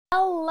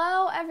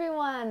Hello,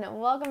 everyone.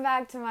 Welcome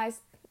back to my...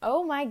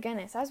 Oh my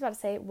goodness. I was about to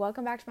say,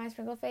 welcome back to My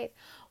Sprinkle of Faith.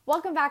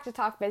 Welcome back to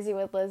Talk Busy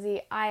with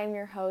Lizzie. I am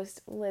your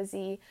host,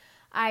 Lizzie.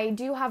 I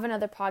do have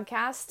another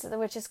podcast,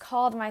 which is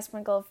called My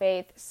Sprinkle of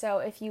Faith. So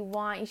if you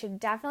want, you should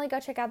definitely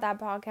go check out that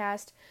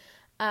podcast.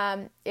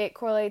 It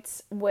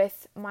correlates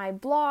with my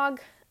blog.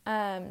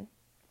 At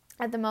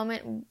the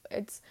moment,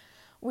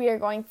 we are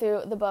going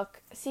through the book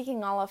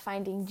Seeking Allah,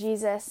 Finding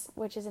Jesus,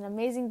 which is an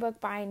amazing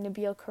book by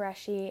Nabeel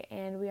Qureshi,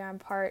 and we are on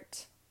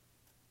part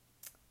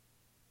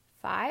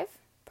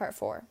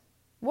 4,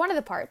 one of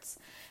the parts,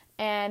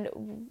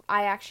 and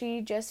I actually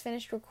just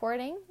finished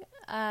recording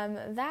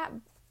that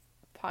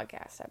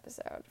podcast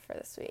episode for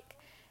this week,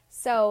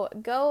 so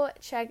go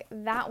check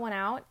that one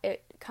out.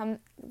 It comes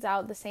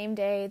out the same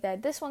day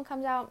that this one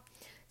comes out,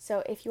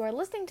 so if you are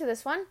listening to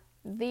this one,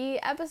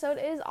 the episode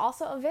is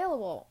also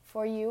available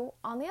for you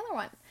on the other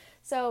one,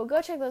 so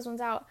go check those ones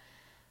out.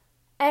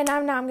 And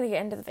now I'm going to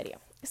get into the video.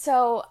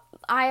 So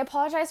I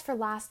apologize for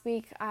last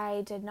week.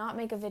 I did not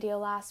make a video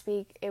last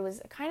week. It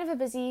was kind of a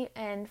busy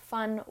and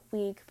fun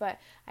week, but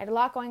I had a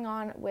lot going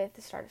on with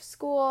the start of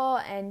school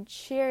and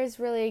cheers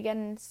really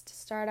getting to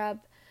start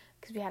up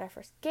because we had our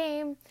first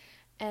game,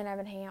 and I've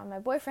been hanging out with my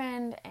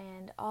boyfriend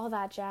and all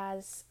that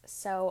jazz.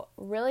 So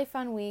really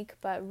fun week,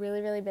 but really,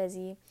 really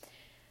busy.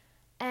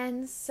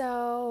 And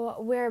so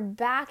we're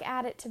back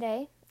at it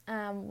today.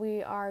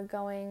 We are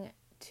going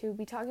to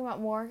be talking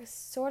about more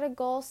sort of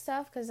goal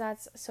stuff, because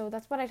that's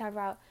what I talked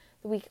about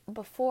the week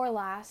before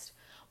last.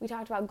 We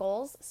talked about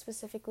goals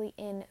specifically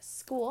in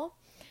school.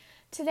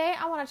 Today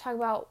I want to talk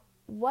about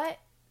what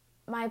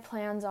my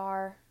plans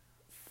are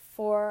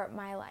for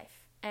my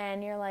life.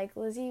 And you're like,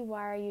 Lizzie,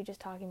 why are you just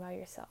talking about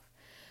yourself?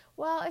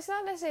 Well, it's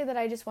not necessarily that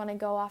I just want to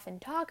go off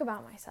and talk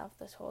about myself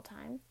this whole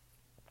time.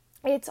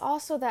 It's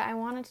also that I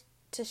wanted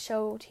to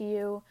show to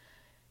you,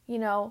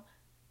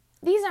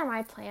 these are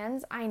my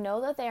plans. I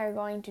know that they are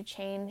going to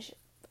change.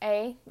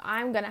 A,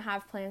 I'm going to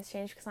have plans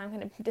change because I'm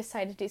going to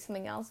decide to do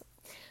something else.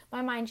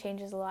 My mind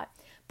changes a lot.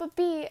 But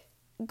B,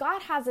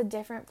 God has a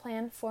different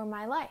plan for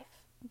my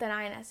life than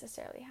I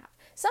necessarily have.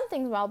 Some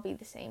things will be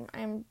the same.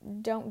 I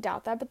don't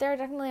doubt that. But there are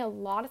definitely a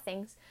lot of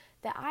things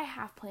that I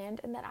have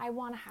planned and that I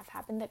want to have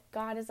happen that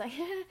God is like,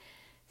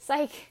 it's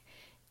like,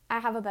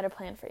 I have a better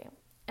plan for you.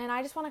 And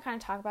I just want to kind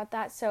of talk about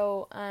that.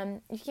 So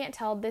you can't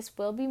tell, this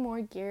will be more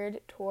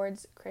geared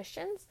towards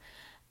Christians.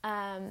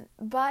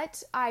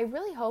 But I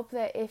really hope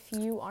that if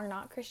you are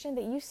not Christian,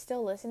 that you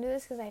still listen to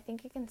this, because I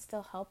think it can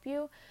still help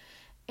you.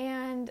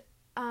 And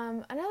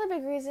another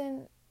big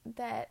reason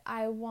that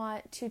I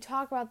want to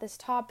talk about this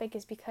topic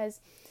is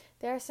because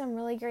there are some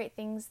really great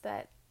things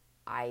that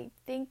I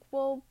think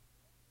will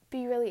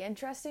be really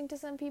interesting to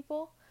some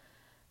people.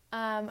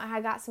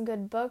 I got some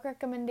good book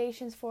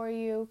recommendations for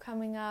you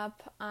coming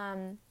up.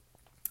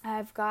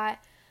 I've got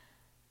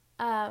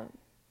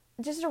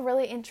just a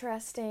really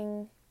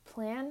interesting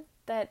plan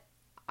that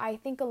I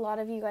think a lot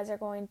of you guys are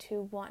going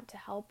to want to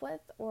help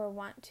with or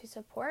want to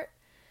support.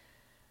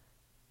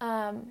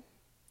 And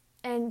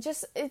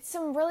just, it's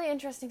some really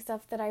interesting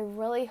stuff that I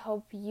really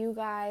hope you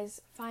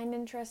guys find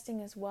interesting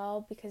as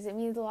well, because it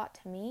means a lot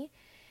to me.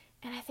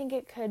 And I think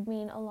it could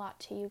mean a lot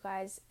to you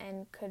guys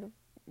and could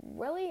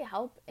really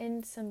help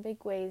in some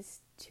big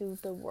ways to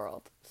the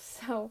world.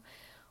 So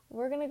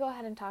we're going to go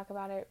ahead and talk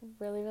about it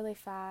really, really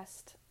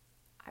fast.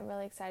 I'm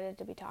really excited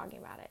to be talking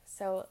about it.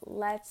 So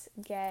let's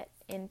get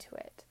into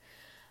it.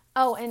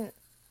 Oh, and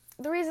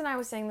the reason I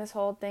was saying this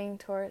whole thing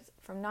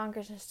from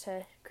non-Christians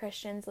to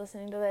Christians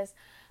listening to this,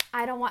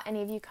 I don't want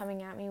any of you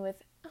coming at me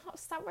with, oh,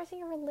 stop forcing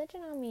your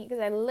religion on me. Because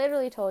I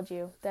literally told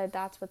you that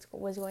that's what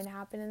was going to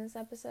happen in this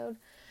episode.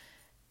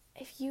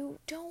 If you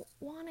don't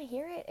want to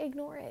hear it,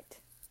 ignore it.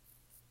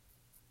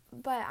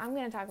 But I'm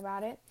going to talk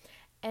about it.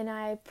 And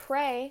I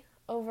pray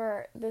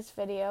over this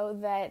video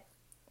that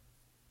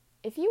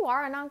if you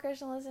are a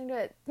non-Christian listening to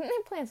it,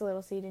 it plants a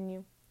little seed in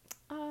you.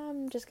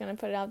 I'm just going to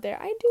put it out there.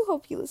 I do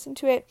hope you listen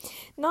to it.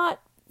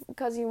 Not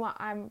because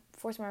I'm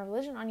forcing my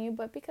religion on you,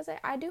 but because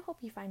I do hope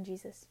you find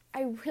Jesus.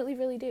 I really,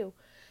 really do.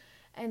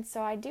 And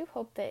so I do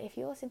hope that if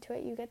you listen to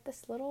it, you get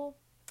this little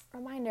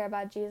reminder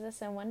about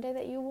Jesus, and one day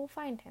that you will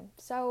find him.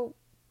 So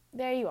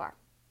there you are.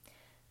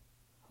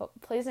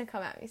 Please don't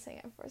come at me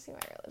saying I'm forcing my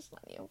religion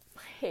on you.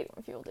 I hate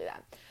when people do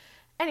that.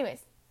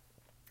 Anyways,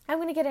 I'm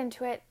going to get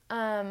into it.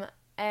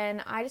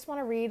 And I just want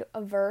to read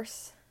a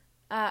verse.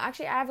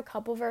 Actually, I have a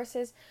couple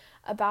verses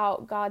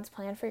about God's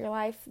plan for your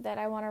life that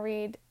I want to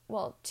read.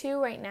 Well,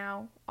 2 right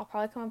now. I'll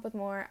probably come up with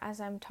more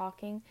as I'm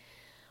talking.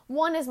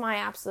 One is my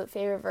absolute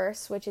favorite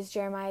verse, which is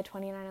Jeremiah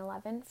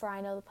 29:11. For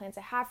I know the plans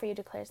I have for you,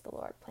 declares the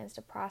Lord. Plans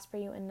to prosper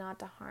you and not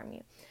to harm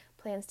you.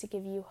 Plans to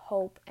give you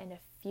hope and a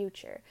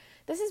future.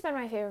 This has been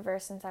my favorite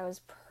verse since I was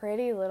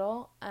pretty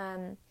little.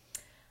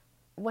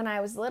 When I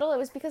was little, it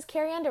was because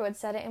Carrie Underwood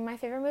said it in my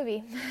favorite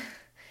movie.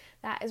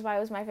 That is why it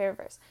was my favorite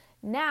verse.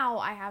 Now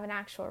I have an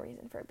actual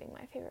reason for it being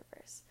my favorite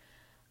verse.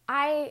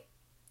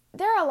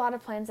 There are a lot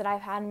of plans that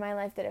I've had in my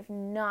life that have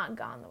not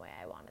gone the way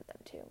I wanted them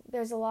to.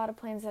 There's a lot of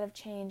plans that have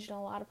changed, and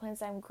a lot of plans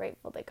that I'm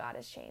grateful that God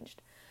has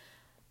changed.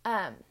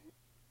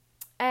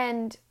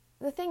 And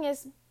the thing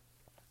is,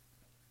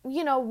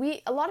 you know,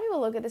 a lot of people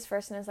look at this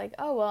verse and it's like,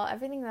 oh, well,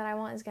 everything that I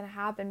want is going to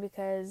happen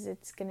because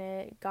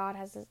God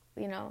has this,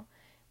 you know,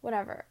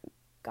 whatever.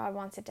 God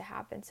wants it to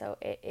happen, so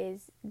it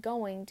is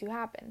going to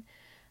happen.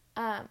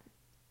 And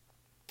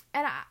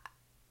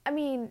I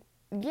mean,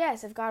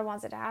 yes, if God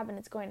wants it to happen,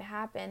 it's going to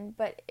happen,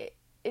 but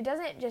it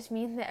doesn't just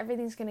mean that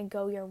everything's going to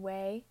go your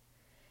way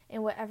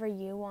and whatever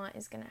you want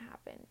is going to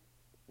happen.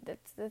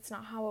 That's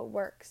not how it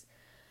works.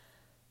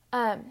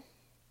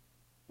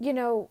 You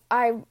know,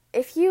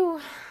 if you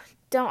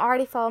don't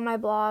already follow my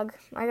blog,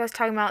 like I was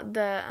talking about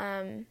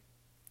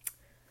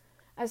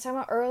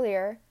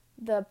earlier,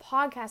 the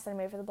podcast that I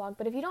made for the blog,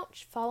 but if you don't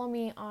follow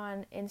me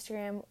on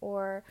Instagram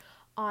or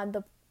on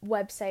the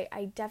website,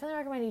 I definitely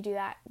recommend you do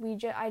that.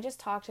 I just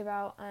talked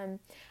about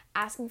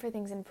asking for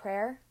things in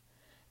prayer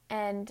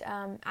and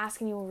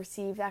asking you will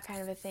receive, that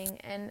kind of a thing,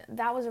 and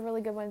that was a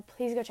really good one.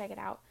 Please go check it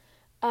out.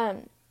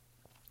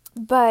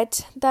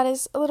 But that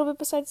is a little bit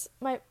besides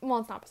it's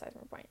not besides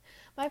my point.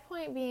 My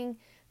point being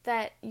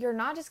that you're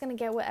not just going to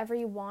get whatever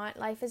you want.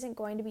 Life isn't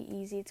going to be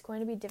easy. It's going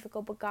to be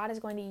difficult, but God is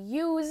going to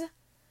use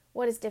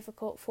what is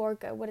difficult for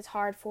good, what is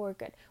hard for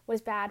good, what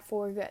is bad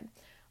for good.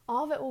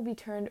 All of it will be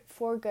turned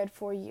for good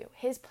for you.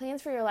 His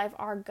plans for your life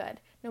are good,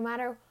 no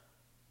matter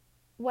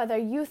whether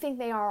you think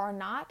they are or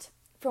not.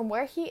 From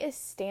where he is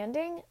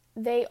standing,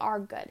 they are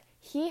good.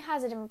 He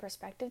has a different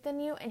perspective than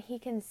you, and he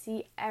can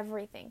see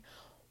everything.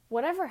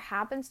 Whatever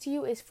happens to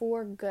you is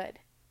for good.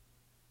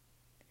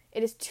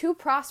 It is to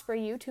prosper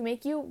you, to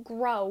make you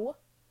grow.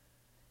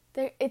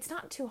 It's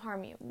not to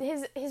harm you.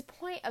 His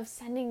point of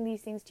sending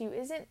these things to you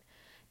isn't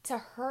to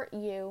hurt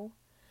you.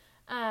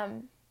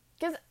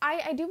 Because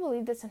I do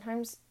believe that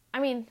sometimes, I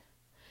mean,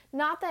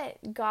 not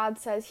that God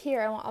says,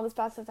 here, I want all this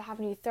bad stuff to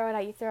happen to you, throw it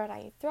at you, throw it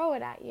at you, throw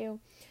it at you.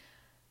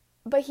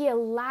 But he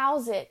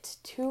allows it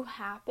to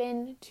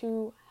happen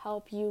to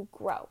help you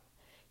grow.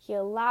 He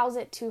allows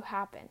it to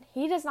happen.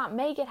 He does not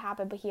make it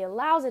happen, but he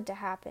allows it to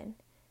happen.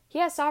 He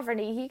has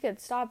sovereignty. He could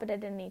stop it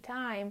at any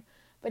time,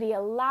 but he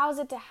allows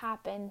it to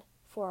happen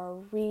for a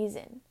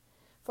reason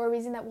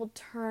that will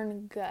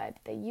turn good,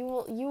 that you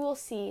will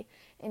see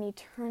in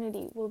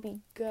eternity will be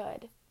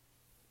good.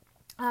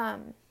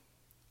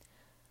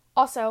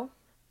 Also,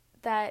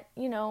 that,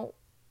 you know,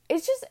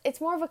 it's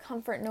more of a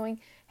comfort knowing,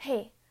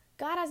 hey,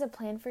 God has a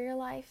plan for your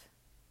life,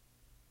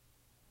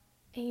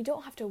 and you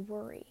don't have to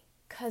worry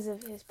because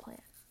of his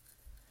plan.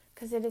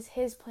 Because it is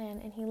his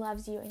plan, and he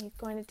loves you, and he's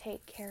going to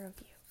take care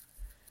of you.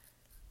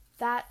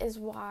 That is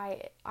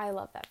why I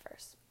love that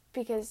verse.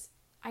 Because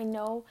I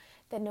know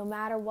that no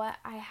matter what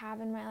I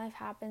have in my life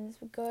happens,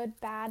 good,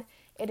 bad,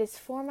 it is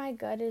for my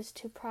good. It is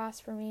to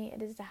prosper me.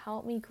 It is to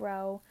help me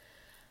grow.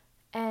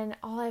 And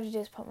all I have to do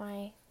is put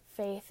my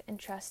faith and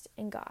trust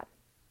in God.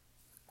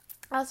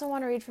 I also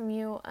want to read from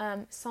you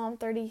Psalm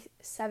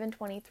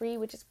 37:23,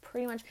 which is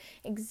pretty much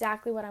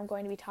exactly what I'm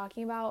going to be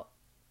talking about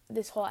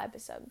this whole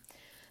episode.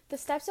 The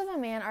steps of a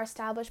man are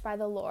established by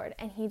the Lord,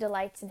 and he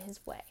delights in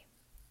his way.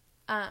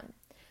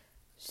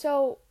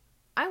 So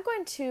I'm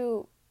going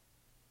to,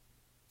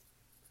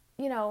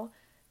 you know,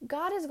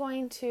 God is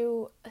going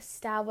to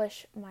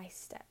establish my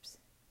steps.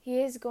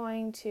 He is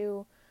going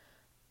to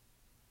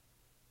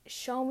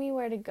show me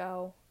where to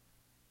go,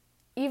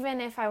 even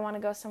if I want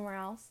to go somewhere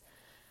else.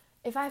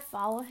 If I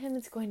follow him,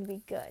 it's going to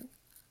be good.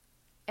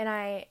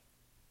 And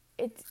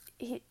it's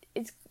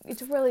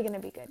really going to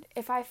be good.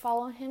 If I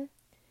follow him,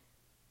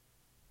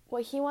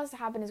 what he wants to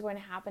happen is going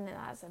to happen, and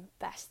that's the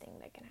best thing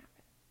that can happen.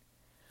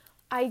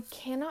 I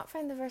cannot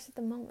find the verse at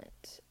the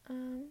moment. A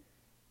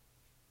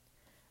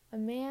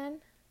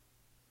man...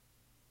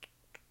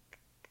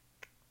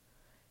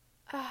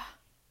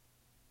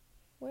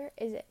 where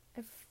is it?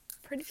 I'm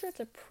pretty sure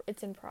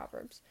it's in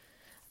Proverbs.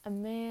 A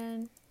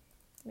man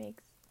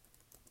makes...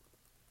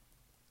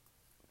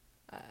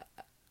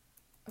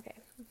 okay.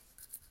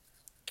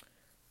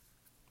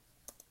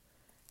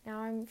 Now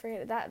I'm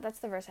forgetting. That's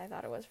the verse I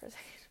thought it was for a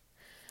second.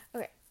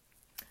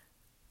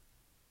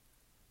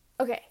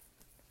 Okay.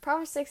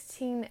 Proverbs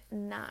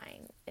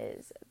 16:9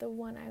 is the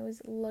one I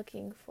was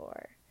looking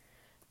for.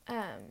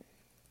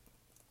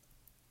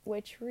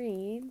 Which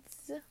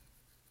reads,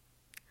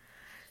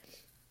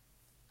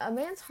 a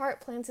man's heart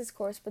plans his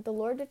course, but the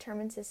Lord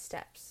determines his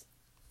steps.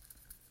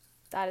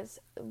 That is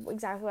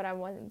exactly what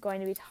I'm going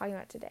to be talking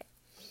about today.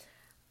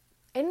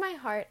 In my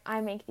heart, I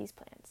make these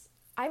plans.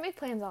 I make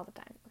plans all the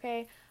time,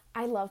 okay?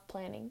 I love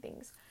planning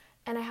things.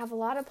 And I have a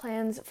lot of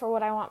plans for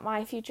what I want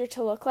my future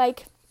to look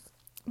like.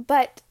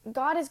 But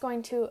God is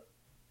going to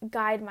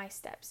guide my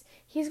steps.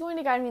 He's going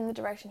to guide me in the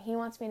direction he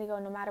wants me to go,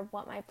 no matter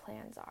what my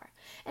plans are.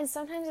 And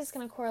sometimes it's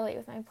going to correlate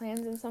with my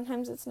plans, and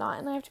sometimes it's not.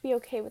 And I have to be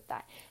okay with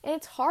that. And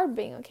it's hard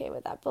being okay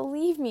with that.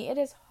 Believe me, it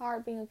is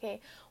hard being okay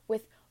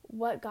with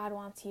what God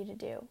wants you to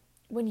do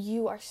when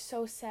you are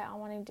so set on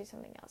wanting to do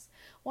something else.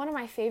 One of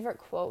my favorite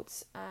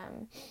quotes,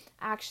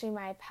 actually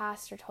my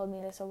pastor told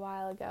me this a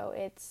while ago.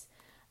 It's,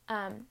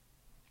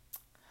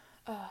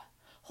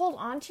 hold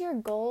on to your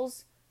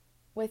goals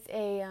with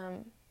a,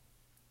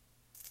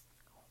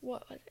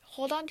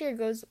 hold on to your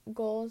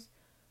goals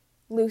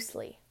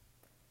loosely.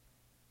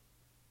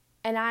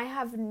 And I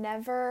have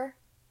never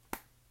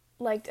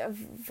liked a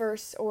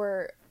verse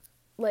or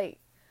like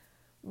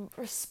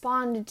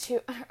responded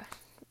to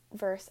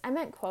verse. I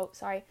meant quote,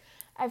 sorry.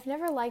 I've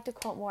never liked a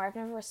quote more. I've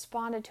never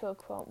responded to a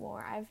quote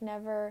more. I've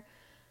never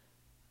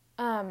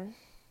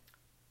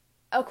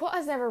a quote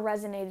has never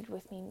resonated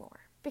with me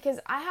more, because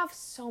I have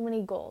so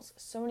many goals,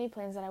 so many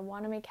plans that I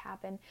want to make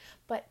happen,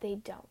 but they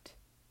don't.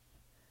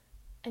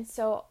 And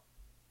so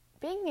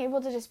being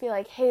able to just be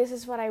like, hey, this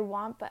is what I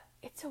want, but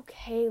it's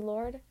okay,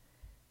 Lord.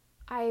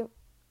 I'm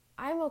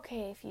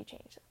okay if you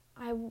change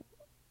them.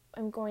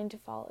 I'm going to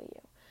follow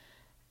you.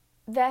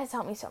 That has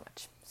helped me so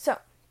much. So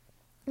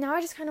now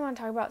I just kind of want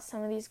to talk about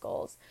some of these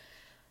goals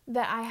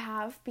that I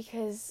have,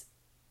 because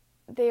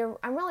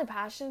I'm really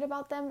passionate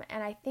about them,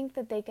 and I think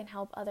that they can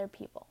help other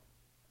people.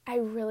 I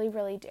really,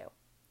 really do.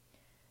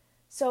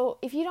 So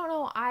if you don't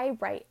know, I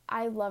write.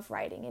 I love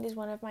writing. It is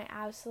one of my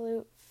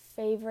absolute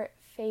favorite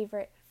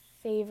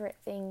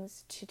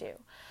things to do.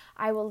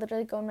 I will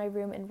literally go in my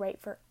room and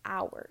write for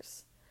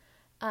hours.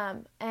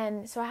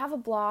 And so I have a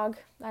blog.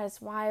 That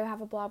is why I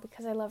have a blog,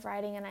 because I love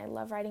writing and I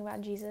love writing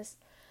about Jesus.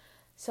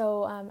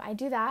 So I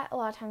do that a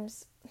lot of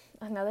times.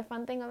 Another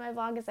fun thing on my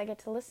blog is I get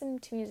to listen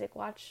to music,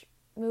 watch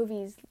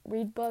movies,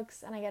 read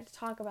books, and I get to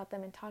talk about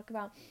them and talk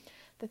about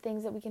the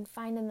things that we can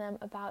find in them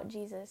about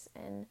Jesus.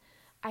 And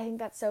I think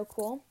that's so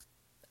cool.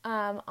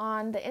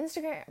 On the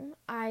Instagram,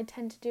 I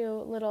tend to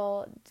do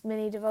little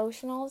mini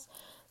devotionals.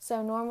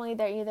 So normally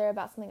they're either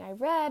about something I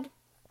read,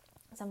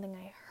 something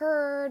I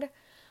heard,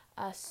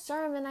 a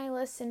sermon I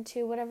listened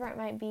to, whatever it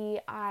might be.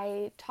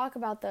 I talk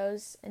about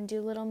those and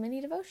do little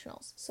mini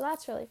devotionals. So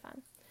that's really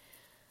fun.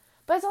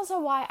 But it's also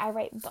why I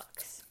write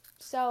books.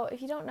 So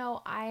if you don't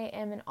know, I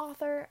am an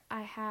author.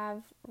 I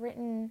have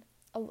written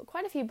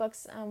quite a few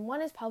books.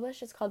 One is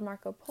published. It's called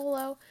Marco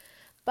Polo.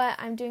 But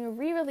I'm doing a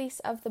re-release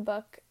of the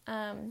book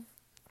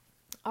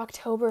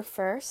October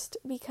 1st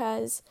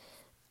because,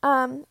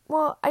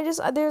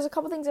 there's a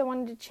couple things I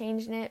wanted to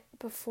change in it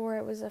before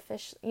it was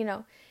official,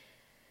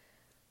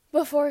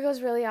 before it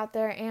goes really out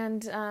there.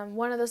 And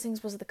one of those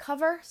things was the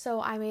cover.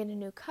 So I made a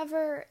new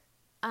cover.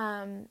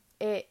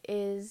 It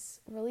is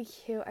really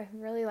cute. I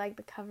really like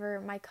the cover.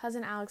 My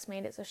cousin Alex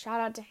made it, so shout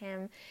out to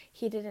him.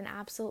 He did an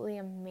absolutely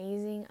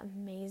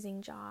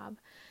amazing job.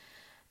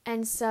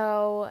 And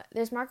so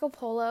there's Marco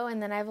Polo,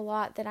 and then I have a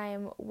lot that I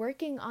am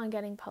working on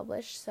getting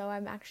published. So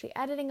I'm actually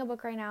editing a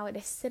book right now. It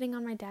is sitting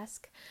on my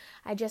desk.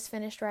 I just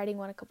finished writing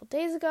one a couple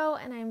days ago,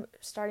 and I'm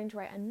starting to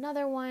write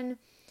another one.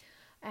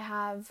 I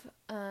have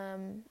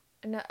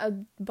a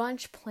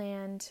bunch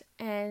planned,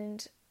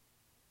 and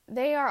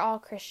they are all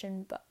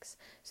Christian books.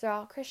 So they're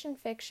all Christian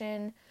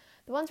fiction.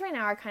 The ones right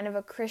now are kind of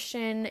a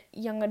Christian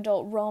young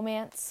adult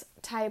romance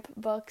type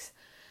books.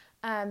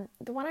 The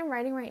one I'm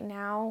writing right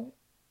now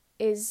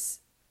is,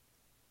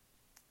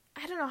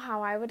 I don't know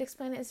how I would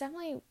explain it. It's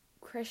definitely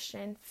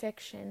Christian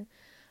fiction,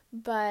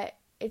 but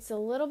it's a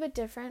little bit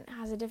different,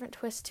 has a different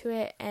twist to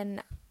it,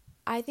 and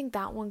I think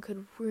that one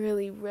could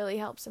really, really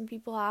help some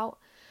people out.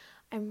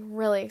 I'm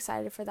really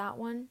excited for that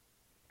one.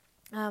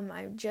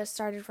 I just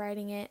started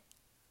writing it.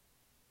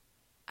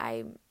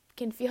 I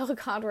can feel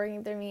God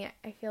working through me.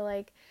 I feel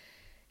like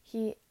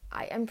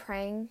I'm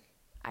praying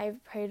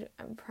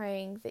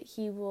that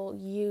He will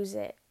use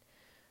it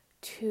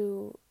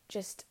to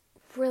just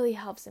really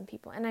help some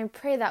people. And I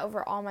pray that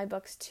over all my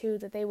books too,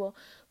 that they will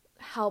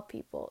help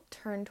people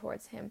turn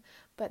towards Him.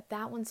 But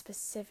that one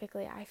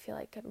specifically, I feel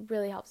like could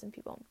really help some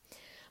people.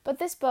 But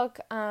this book,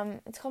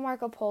 it's called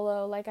Marco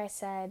Polo, like I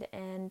said,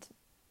 and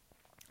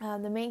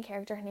the main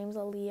character, her name's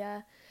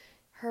Aaliyah.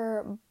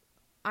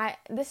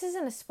 This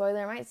isn't a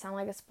spoiler. It might sound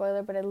like a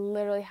spoiler, but it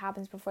literally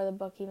happens before the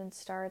book even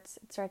starts.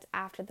 It starts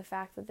after the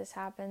fact that this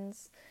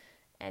happens,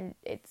 and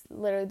it's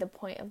literally the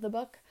point of the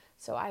book.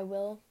 So I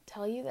will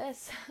tell you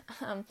this.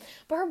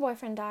 But her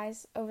boyfriend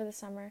dies over the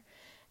summer,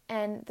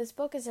 and this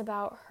book is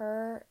about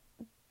her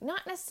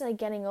not necessarily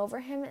getting over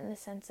him in the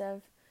sense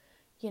of,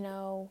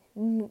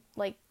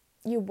 like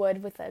you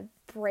would with a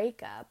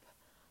breakup,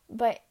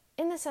 but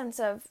in the sense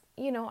of,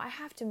 I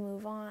have to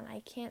move on.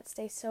 I can't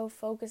stay so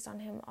focused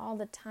on him all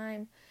the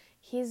time.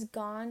 He's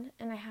gone,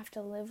 and I have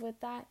to live with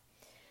that.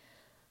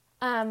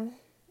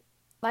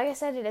 Like I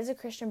said, it is a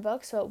Christian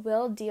book, so it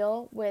will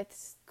deal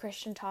with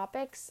Christian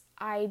topics.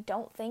 I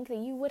don't think that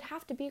you would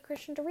have to be a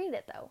Christian to read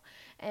it, though.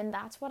 And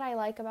that's what I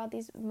like about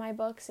my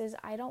books is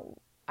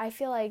I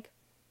feel like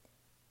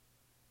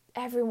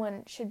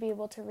everyone should be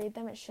able to read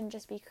them. It shouldn't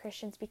just be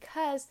Christians,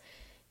 because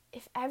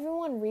if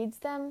everyone reads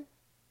them,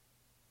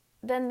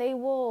 then they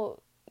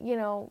will,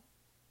 they'll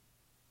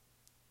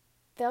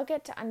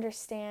get to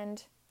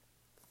understand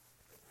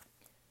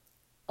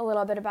a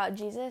little bit about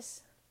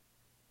Jesus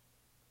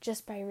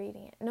just by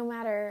reading it. No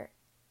matter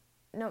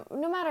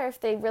if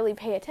they really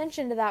pay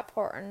attention to that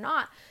part or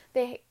not,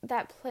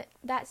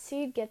 that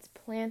seed gets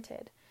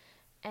planted,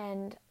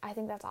 and I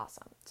think that's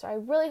awesome. So I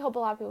really hope a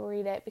lot of people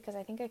read it, because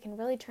I think it can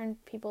really turn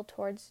people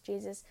towards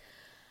Jesus,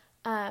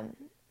 and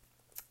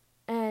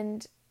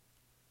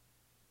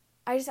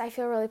I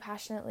feel really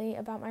passionately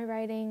about my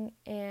writing,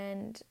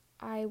 and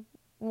I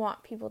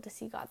want people to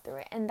see God through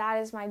it. And that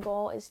is my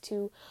goal, is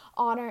to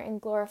honor and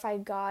glorify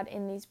God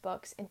in these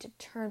books and to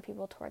turn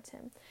people towards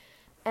him.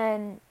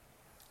 And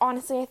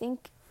honestly, I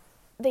think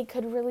they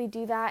could really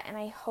do that, and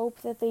I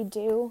hope that they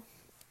do.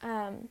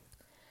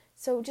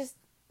 So just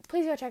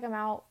please go check them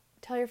out.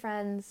 Tell your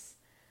friends,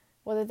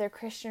 whether they're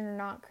Christian or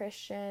not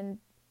Christian.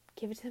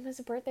 Give it to them as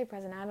a birthday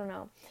present. I don't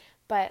know.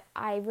 But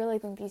I really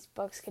think these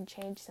books could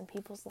change some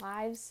people's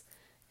lives,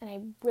 and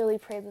I really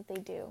pray that they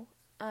do.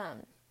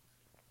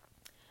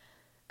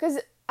 Because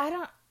I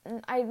don't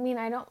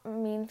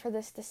mean for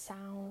this to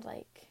sound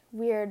like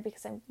weird,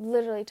 because I'm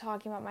literally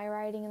talking about my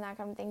writing and that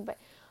kind of thing, but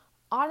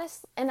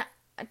honestly, and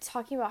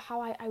talking about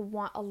how I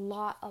want a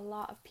lot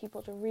of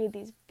people to read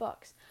these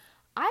books.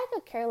 I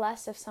could care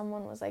less if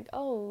someone was like,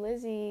 oh,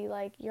 Lizzie,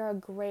 like, you're a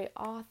great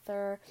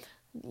author.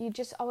 You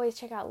just always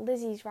check out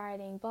Lizzie's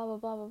writing, blah, blah,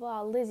 blah, blah,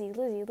 blah. Lizzie.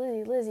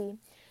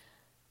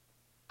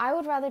 I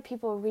would rather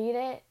people read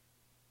it,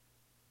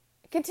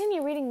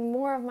 continue reading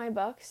more of my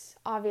books,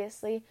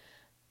 obviously,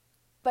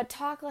 but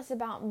talk less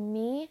about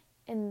me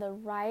and the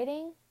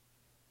writing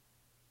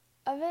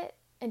of it,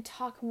 and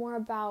talk more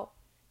about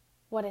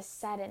what is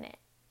said in it,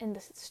 and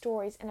the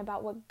stories, and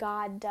about what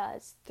God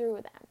does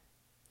through them,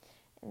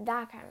 and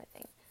that kind of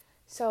thing.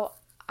 So,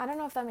 I don't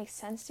know if that makes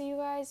sense to you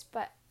guys,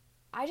 but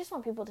I just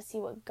want people to see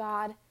what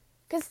God,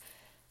 because,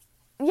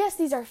 yes,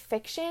 these are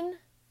fiction.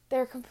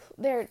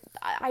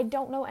 I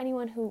don't know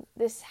anyone who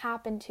this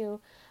happened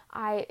to.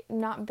 I'm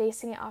not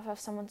basing it off of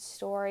someone's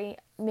story.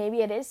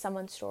 Maybe it is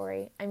someone's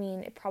story. I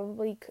mean,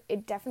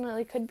 it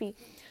definitely could be,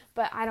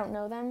 but I don't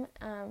know them.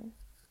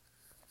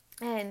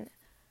 And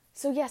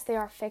so yes, they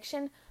are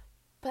fiction,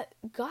 but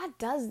God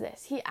does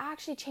this. He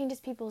actually changes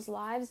people's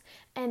lives.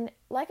 And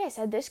like I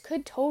said, this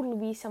could totally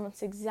be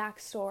someone's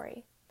exact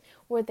story,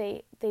 where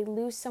they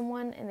lose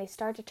someone and they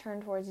start to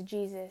turn towards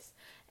Jesus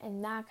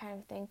and that kind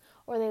of thing.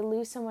 Or they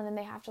lose someone and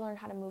they have to learn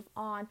how to move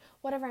on.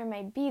 Whatever it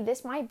might be,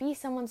 this might be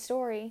someone's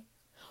story.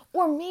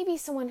 Or maybe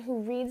someone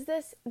who reads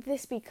this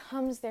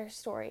becomes their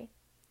story.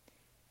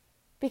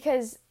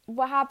 Because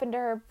what happened to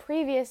her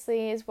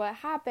previously is what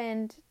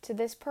happened to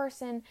this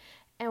person,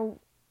 and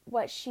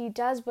what she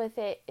does with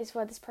it is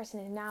what this person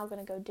is now going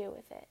to go do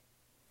with it,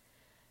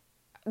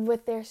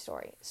 with their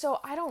story. So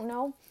I don't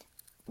know,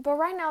 but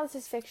right now this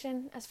is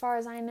fiction as far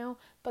as I know,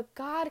 but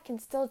God can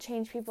still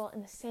change people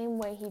in the same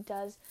way he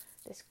does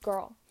this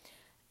girl.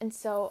 And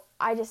so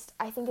I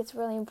think it's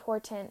really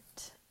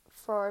important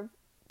for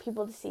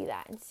people to see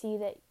that, and see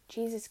that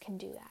Jesus can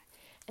do that.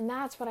 And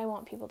that's what I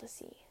want people to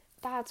see.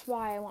 That's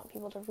why I want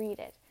people to read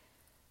it.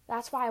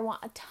 That's why I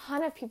want a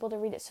ton of people to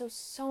read it,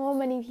 so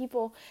many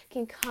people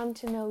can come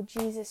to know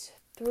Jesus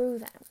through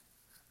them.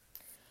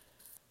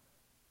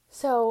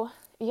 So,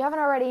 if you haven't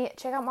already,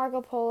 check out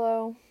Marco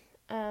Polo.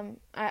 You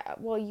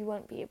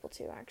won't be able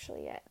to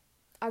actually yet.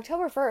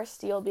 October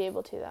 1st, you'll be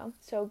able to though.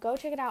 So go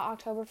check it out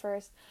October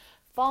 1st.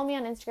 Follow me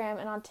on Instagram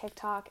and on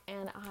TikTok,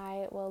 and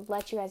I will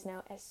let you guys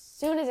know as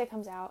soon as it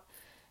comes out.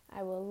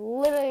 I will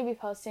literally be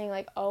posting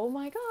like, oh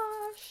my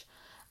gosh.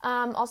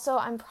 Also,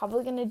 I'm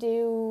probably going to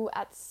do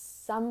at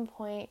some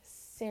point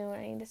soon,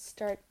 I need to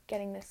start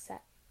getting this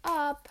set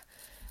up,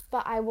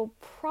 but I will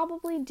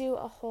probably do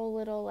a whole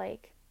little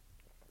like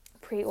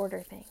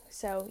pre-order thing.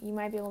 So you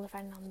might be able to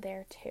find it on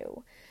there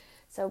too.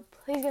 So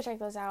please go check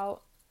those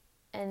out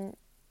and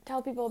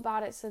tell people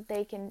about it so that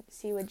they can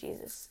see what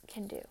Jesus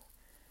can do.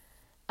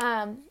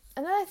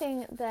 Another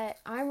thing that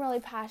I'm really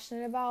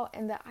passionate about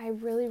and that I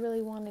really,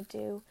 really want to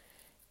do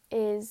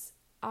is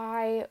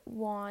I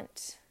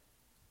want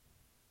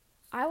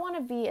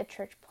to be a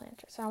church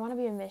planter. So I want to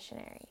be a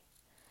missionary.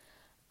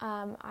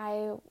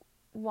 I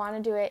want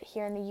to do it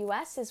here in the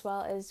U.S. as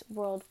well as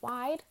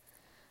worldwide.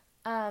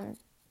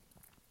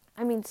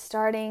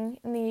 Starting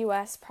in the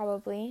U.S.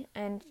 probably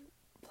and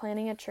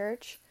planting a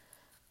church.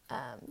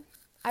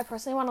 I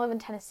personally want to live in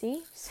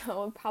Tennessee, so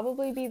I'll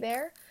probably be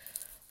there.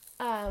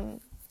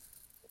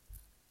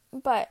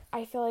 But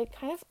I feel like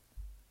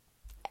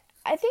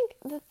I think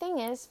the thing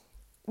is,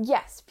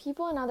 yes,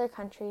 people in other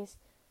countries,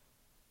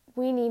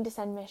 we need to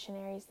send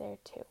missionaries there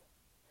too.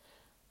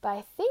 But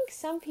I think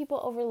some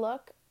people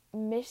overlook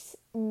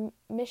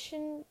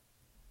missionaries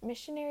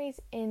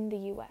in the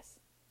U.S.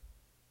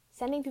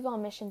 Sending people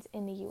on missions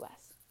in the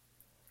U.S.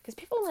 Because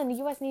people in the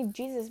U.S. need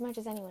Jesus as much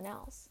as anyone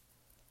else.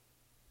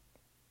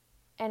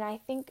 And I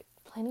think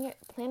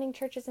planting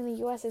churches in the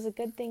U.S. is a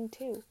good thing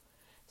too.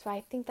 So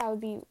I think that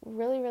would be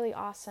really, really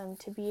awesome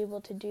to be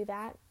able to do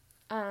that.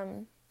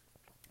 And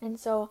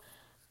so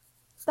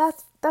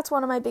that's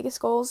one of my biggest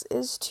goals,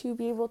 is to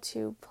be able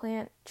to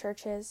plant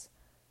churches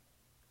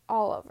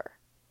all over.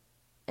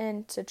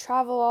 And to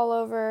travel all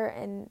over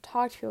and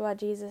talk to people about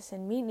Jesus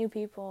and meet new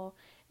people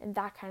and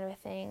that kind of a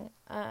thing.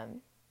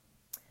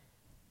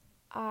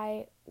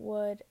 I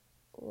would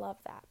love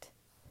that.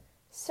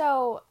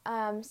 So,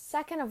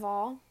 second of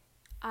all,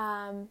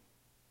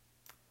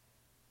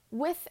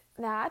 with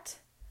that,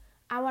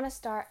 I want to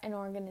start an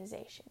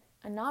organization,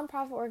 a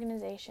nonprofit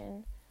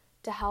organization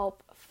to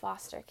help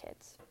foster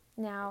kids.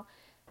 Now,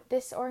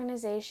 this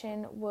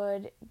organization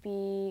would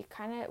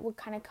kind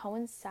of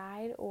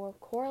coincide or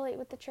correlate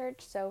with the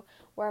church. So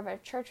wherever a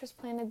church was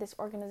planted, this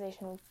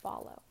organization would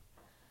follow.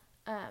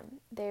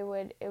 It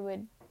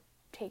would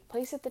take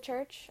place at the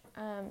church.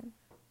 And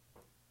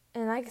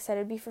like I said,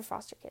 it'd be for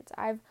foster kids.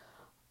 I've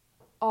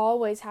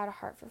always had a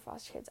heart for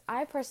foster kids.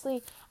 I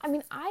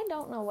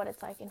don't know what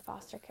it's like in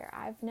foster care.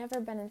 I've never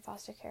been in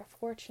foster care,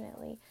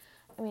 fortunately.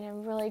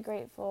 I'm really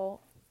grateful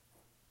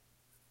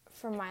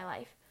for my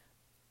life.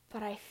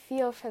 But I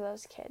feel for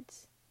those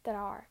kids that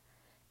are.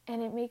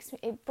 And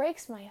it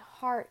breaks my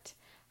heart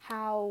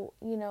how,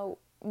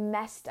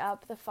 messed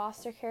up the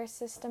foster care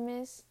system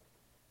is.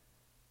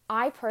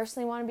 I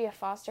personally want to be a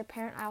foster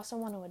parent. I also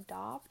want to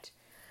adopt.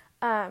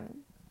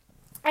 And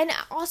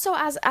also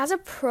as a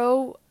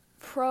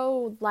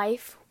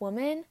pro-life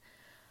woman,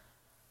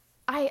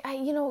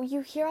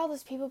 you hear all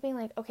those people being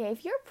like, okay,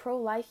 if you're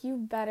pro-life, you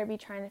better be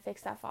trying to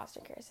fix that foster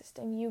care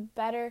system. You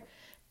better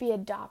be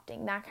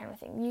adopting, that kind of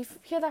thing. You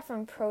hear that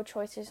from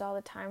pro-choicers all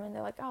the time, and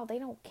they're like, oh, they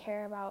don't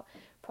care about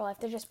pro-life,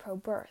 they're just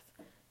pro-birth.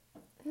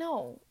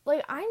 No,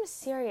 I'm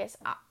serious.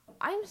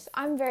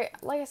 I'm very,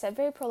 like I said,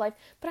 very pro-life,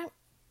 but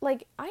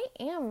I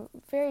am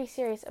very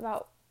serious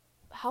about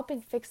helping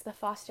fix the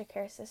foster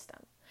care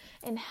system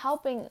and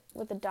helping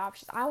with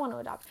adoptions. I want to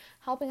adopt,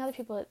 helping other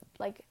people,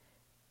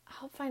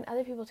 help find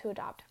other people to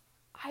adopt.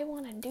 I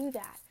want to do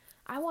that.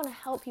 I want to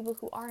help people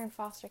who are in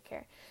foster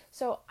care.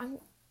 So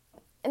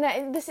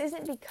this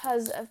isn't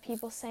because of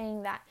people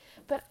saying that,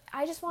 but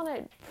I just want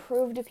to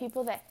prove to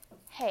people that,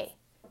 hey,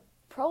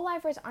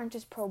 pro-lifers aren't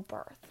just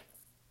pro-birth.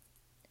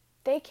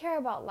 They care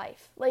about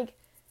life.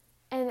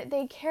 And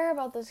they care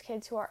about those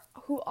kids who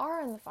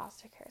are in the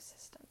foster care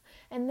system.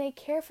 And they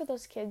care for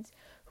those kids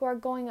who are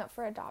going up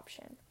for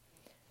adoption.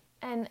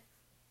 And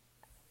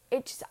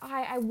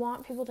I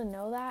want people to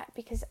know that,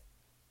 because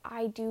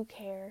I do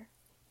care.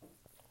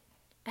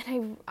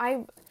 And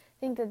I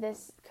think that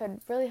this could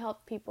really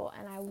help people,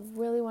 and I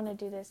really want to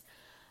do this.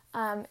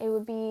 It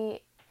would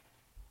be,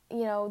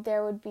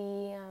 there would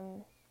be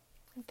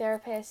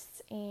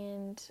therapists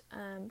and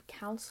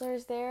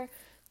counselors there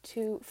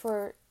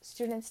for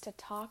students to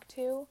talk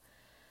to.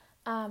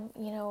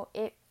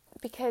 It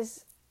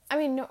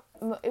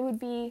would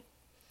be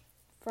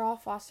for all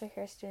foster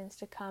care students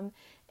to come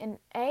and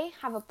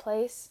have a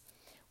place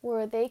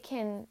where they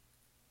can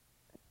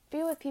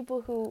be with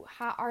people who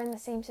are in the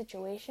same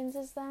situations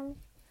as them.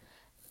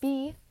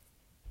 Be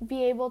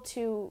able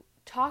to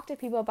talk to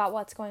people about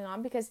what's going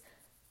on, because,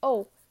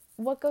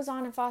 what goes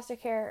on in foster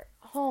care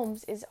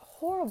homes is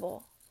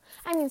horrible.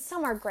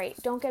 Some are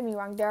great, don't get me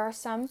wrong. There are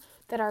some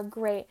that are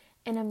great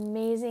and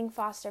amazing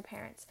foster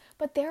parents,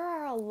 but there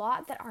are a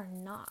lot that are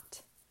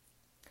not.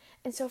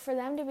 And so for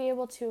them to be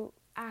able to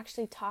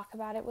actually talk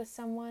about it with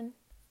someone,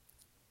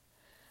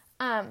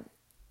 C,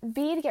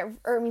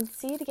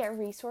 to get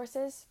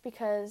resources,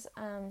 because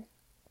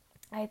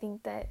I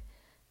think that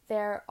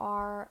there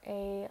are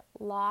a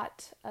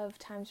lot of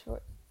times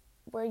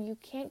where you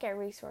can't get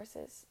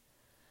resources,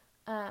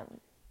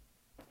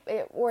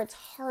 or it's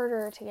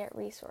harder to get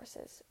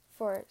resources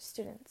for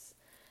students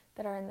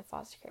that are in the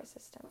foster care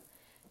system,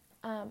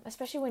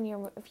 especially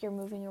if you're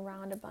moving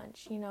around a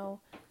bunch.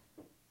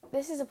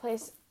 This is a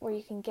place where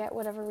you can get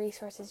whatever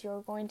resources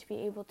you're going to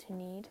be able to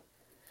need.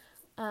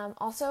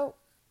 Also,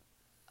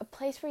 a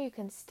place where you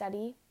can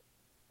study,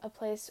 a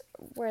place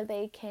where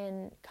they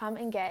can come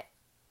and get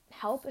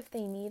help if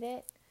they need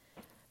it.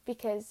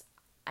 Because,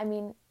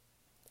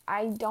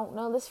 I don't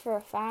know this for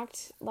a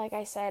fact. Like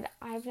I said,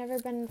 I've never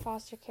been in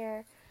foster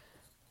care,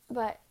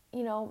 but,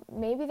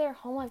 maybe their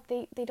home life,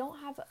 they don't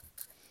have,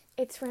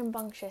 it's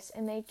rambunctious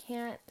and they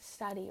can't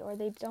study, or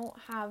they don't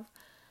have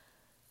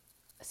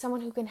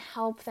someone who can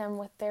help them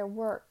with their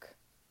work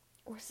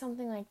or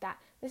something like that.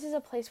 This is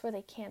a place where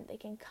they can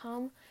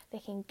come, they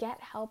can get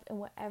help in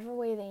whatever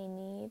way they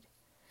need.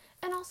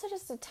 And also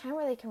just a time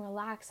where they can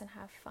relax and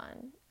have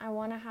fun. I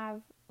want to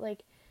have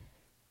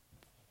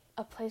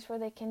a place where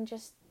they can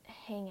just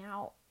hang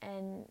out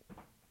and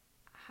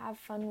have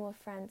fun with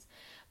friends.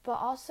 But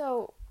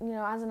also,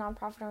 as a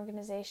nonprofit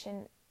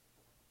organization,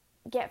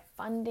 get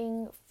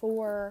funding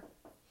for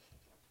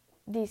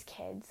these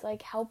kids,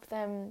 help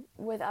them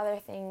with other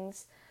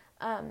things,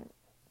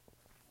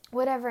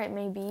 whatever it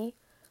may be,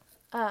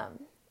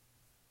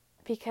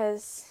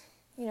 because,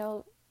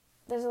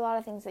 there's a lot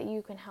of things that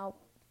you can help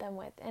them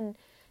with, and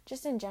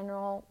just in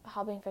general,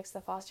 helping fix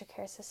the foster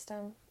care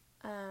system.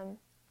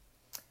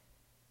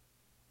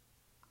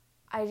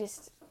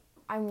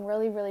 I'm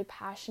really, really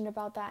passionate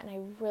about that, and I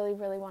really,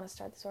 really want to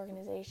start this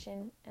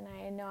organization, and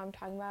I know I'm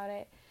talking about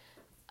it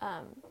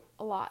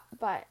a lot,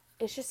 but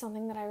it's just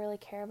something that I really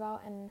care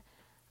about, and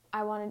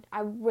I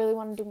really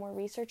want to do more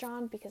research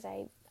on, because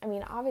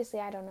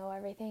obviously I don't know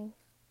everything,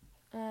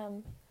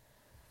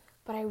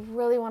 but I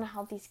really want to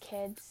help these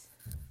kids,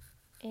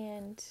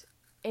 and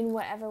in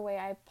whatever way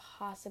I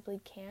possibly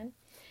can,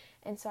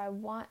 and so I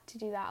want to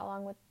do that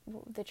along with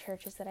the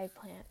churches that I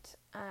plant,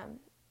 and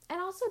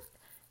also,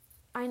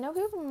 I know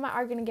people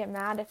are going to get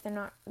mad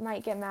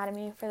might get mad at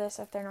me for this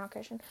if they're not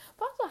Christian,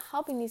 but also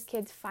helping these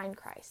kids find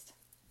Christ.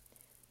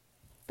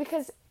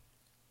 because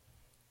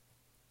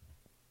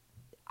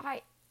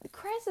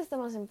Christ is the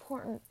most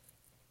important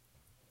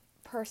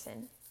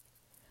person,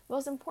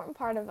 most important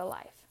part of a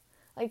life.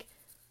 Like,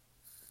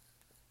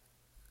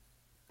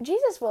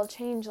 Jesus will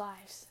change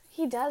lives.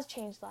 He does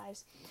change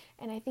lives.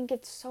 And I think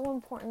it's so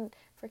important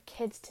for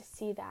kids to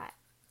see that.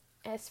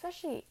 And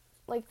especially,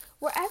 like,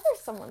 wherever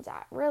someone's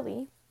at,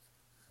 really.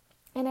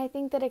 And I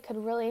think that it could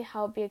really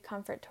help be a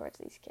comfort towards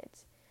these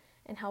kids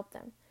and help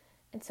them.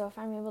 And so if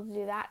I'm able to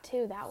do that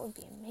too, that would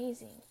be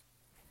amazing.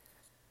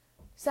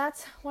 So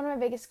that's one of my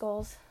biggest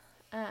goals.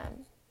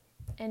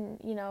 And,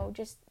 you know,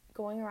 just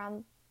going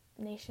around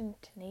nation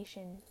to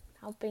nation,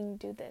 helping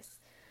do this.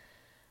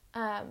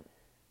 I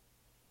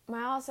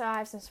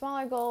have some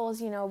smaller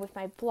goals, you know, with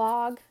my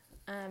blog.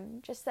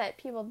 Just that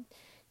people,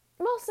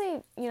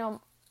 mostly, you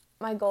know,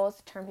 my goal is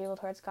to turn people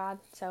towards God.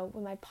 So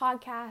with my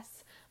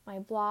podcasts, my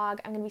blog,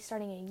 I'm going to be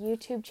starting a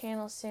YouTube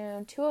channel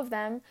soon, 2 of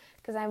them,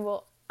 because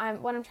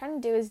what I'm trying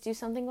to do is do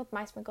something with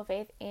My Sprinkle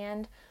Faith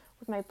and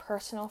with my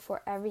personal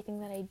for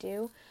everything that I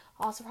do.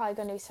 Also probably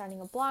going to be starting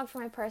a blog for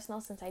my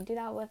personal, since I do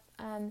that with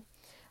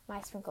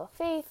My Sprinkle of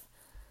Faith.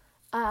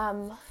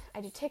 I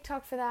do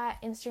TikTok for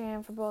that,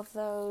 Instagram for both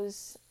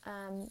those,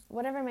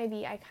 whatever it may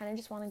be. I kind of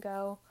just want to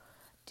go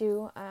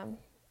do,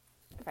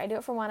 if I do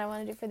it for one, I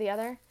want to do it for the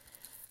other.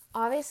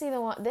 Obviously,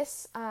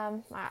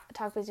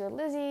 Talk Busy with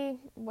Lizzie,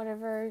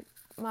 whatever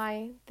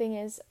my thing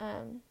is,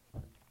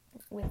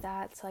 with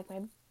that. So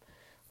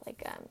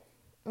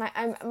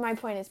my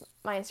point is,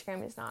 my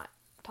Instagram is not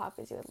Talk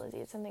Busy with Lizzie.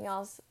 It's something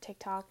else.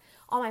 TikTok,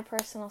 all my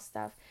personal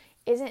stuff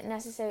isn't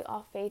necessarily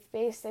all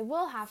faith-based. They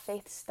will have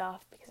faith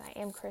stuff because I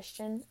am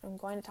Christian. I'm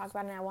going to talk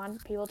about it, and I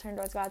want people to turn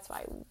towards God, so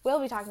I will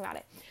be talking about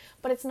it.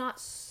 But it's not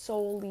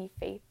solely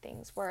faith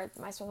things, where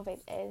My Sprinkle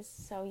Faith is.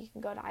 So you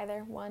can go to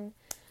either one,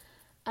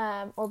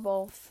 or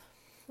both,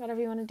 whatever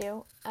you want to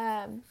do.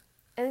 And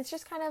it's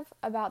just kind of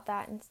about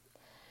that,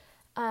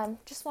 and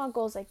just small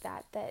goals like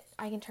that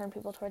I can turn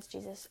people towards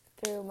Jesus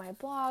through my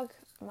blog,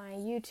 my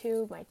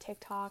YouTube, my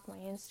TikTok, my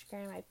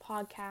Instagram, my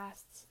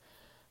podcasts.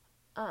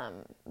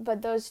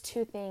 But those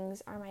 2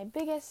 things are my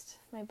biggest,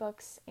 my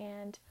books,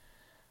 and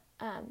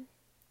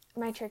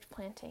my church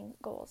planting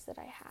goals that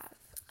I have.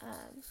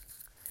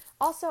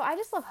 Also, I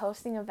just love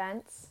hosting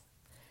events.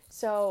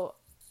 So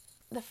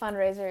the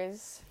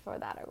fundraisers for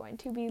that are going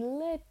to be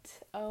lit.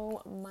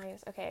 Oh my,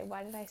 okay,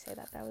 why did I say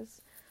that? That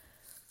was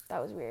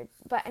weird.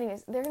 But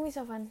anyways, they're going to be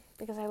so fun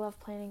because I love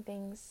planning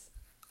things.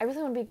 I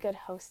really want to be a good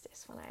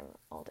hostess when I'm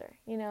older,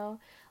 you know?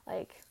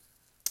 Like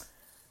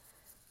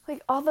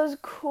all those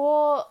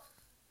cool,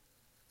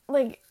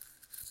 I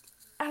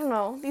don't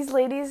know, these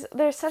ladies,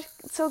 they're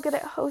so good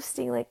at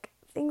hosting,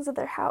 things at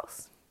their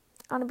house.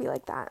 I want to be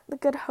like that. The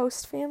good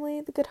host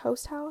family, the good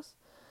host house.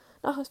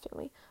 Not host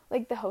family,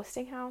 the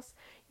hosting house.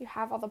 You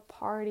have all the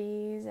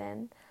parties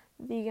and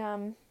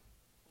and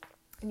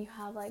you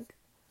have,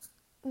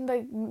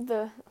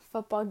 the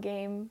football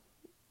game,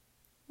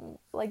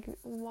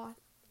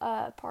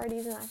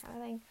 parties and that kind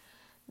of thing.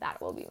 That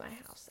will be my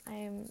house.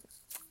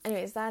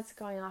 Anyways, that's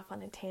going off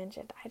on a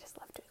tangent. I just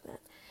love doing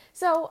that.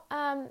 So,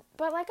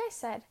 but like I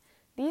said,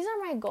 these are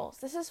my goals.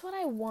 This is what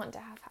I want to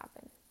have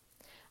happen.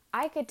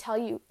 I could tell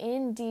you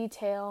in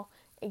detail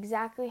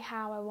exactly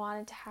how I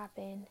want it to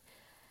happen,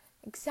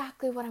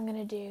 exactly what I'm going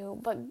to do,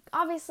 but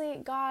obviously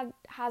God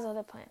has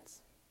other plans.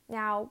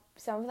 Now,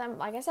 some of them,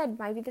 like I said,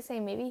 might be the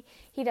same. Maybe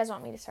he does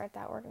want me to start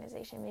that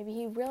organization. Maybe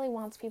he really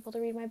wants people to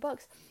read my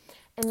books,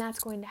 and that's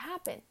going to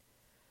happen.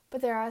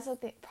 But there are also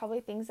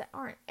probably things that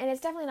aren't. And it's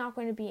definitely not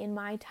going to be in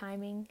my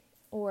timing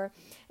or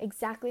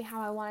exactly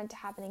how I want it to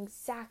happen,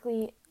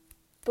 exactly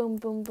boom,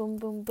 boom, boom,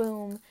 boom,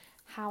 boom,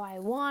 how I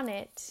want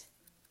it.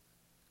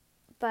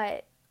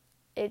 But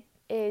it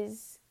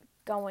is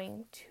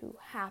going to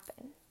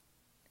happen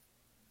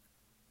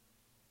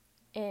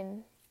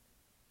in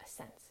a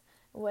sense.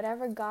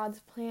 Whatever God's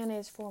plan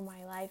is for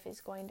my life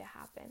is going to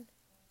happen.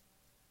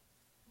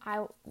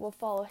 I will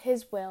follow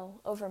his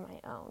will over my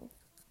own.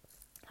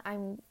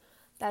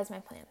 That is my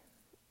plan.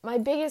 My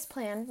biggest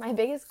plan, my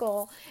biggest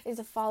goal is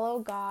to follow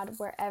God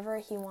wherever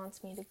he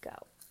wants me to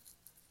go.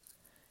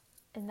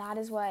 And that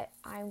is what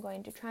I'm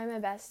going to try my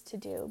best to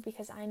do,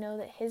 because I know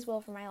that his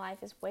will for my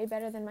life is way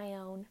better than my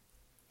own.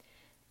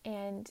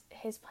 And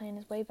his plan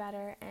is way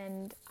better,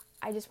 and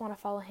I just want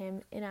to follow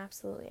him in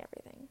absolutely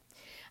everything.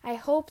 I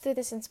hope that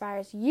this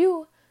inspires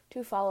you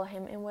to follow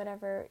him in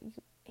whatever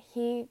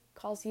he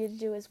calls you to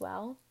do as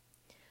well.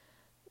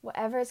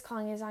 Whatever his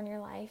calling is on your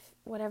life,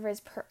 whatever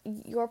his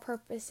your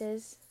purpose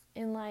is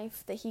in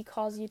life that he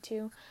calls you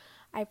to,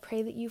 I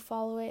pray that you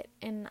follow it,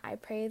 and I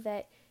pray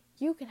that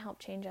you can help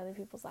change other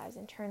people's lives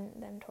and turn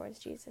them towards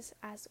Jesus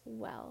as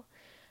well.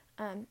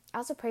 I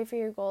also pray for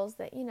your goals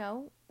that,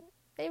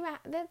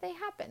 that they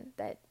happen,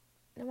 that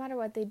no matter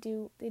what they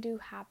do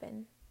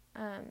happen.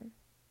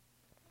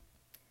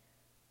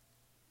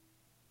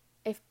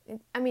 If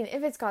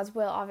it's God's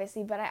will,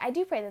 obviously, but I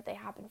do pray that they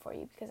happen for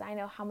you, because I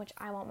know how much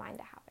I want mine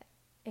to happen,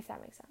 if that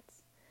makes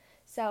sense.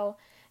 So,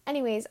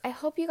 anyways, I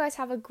hope you guys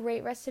have a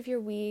great rest of your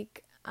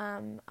week.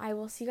 I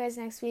will see you guys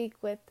next week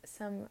with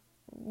some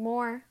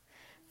more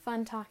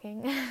fun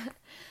talking.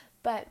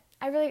 But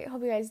I really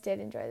hope you guys did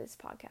enjoy this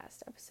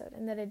podcast episode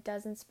and that it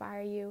does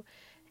inspire you,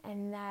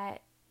 and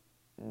that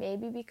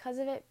maybe because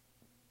of it,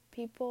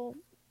 people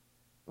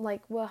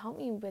will help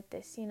me with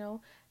this,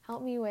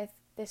 help me with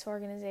this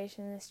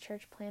organization, this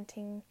church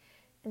planting,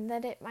 and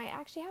that it might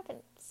actually happen.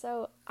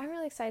 So I'm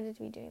really excited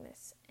to be doing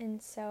this.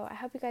 And so I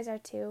hope you guys are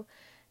too.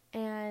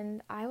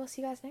 And I will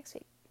see you guys next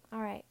week.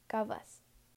 All right. God bless.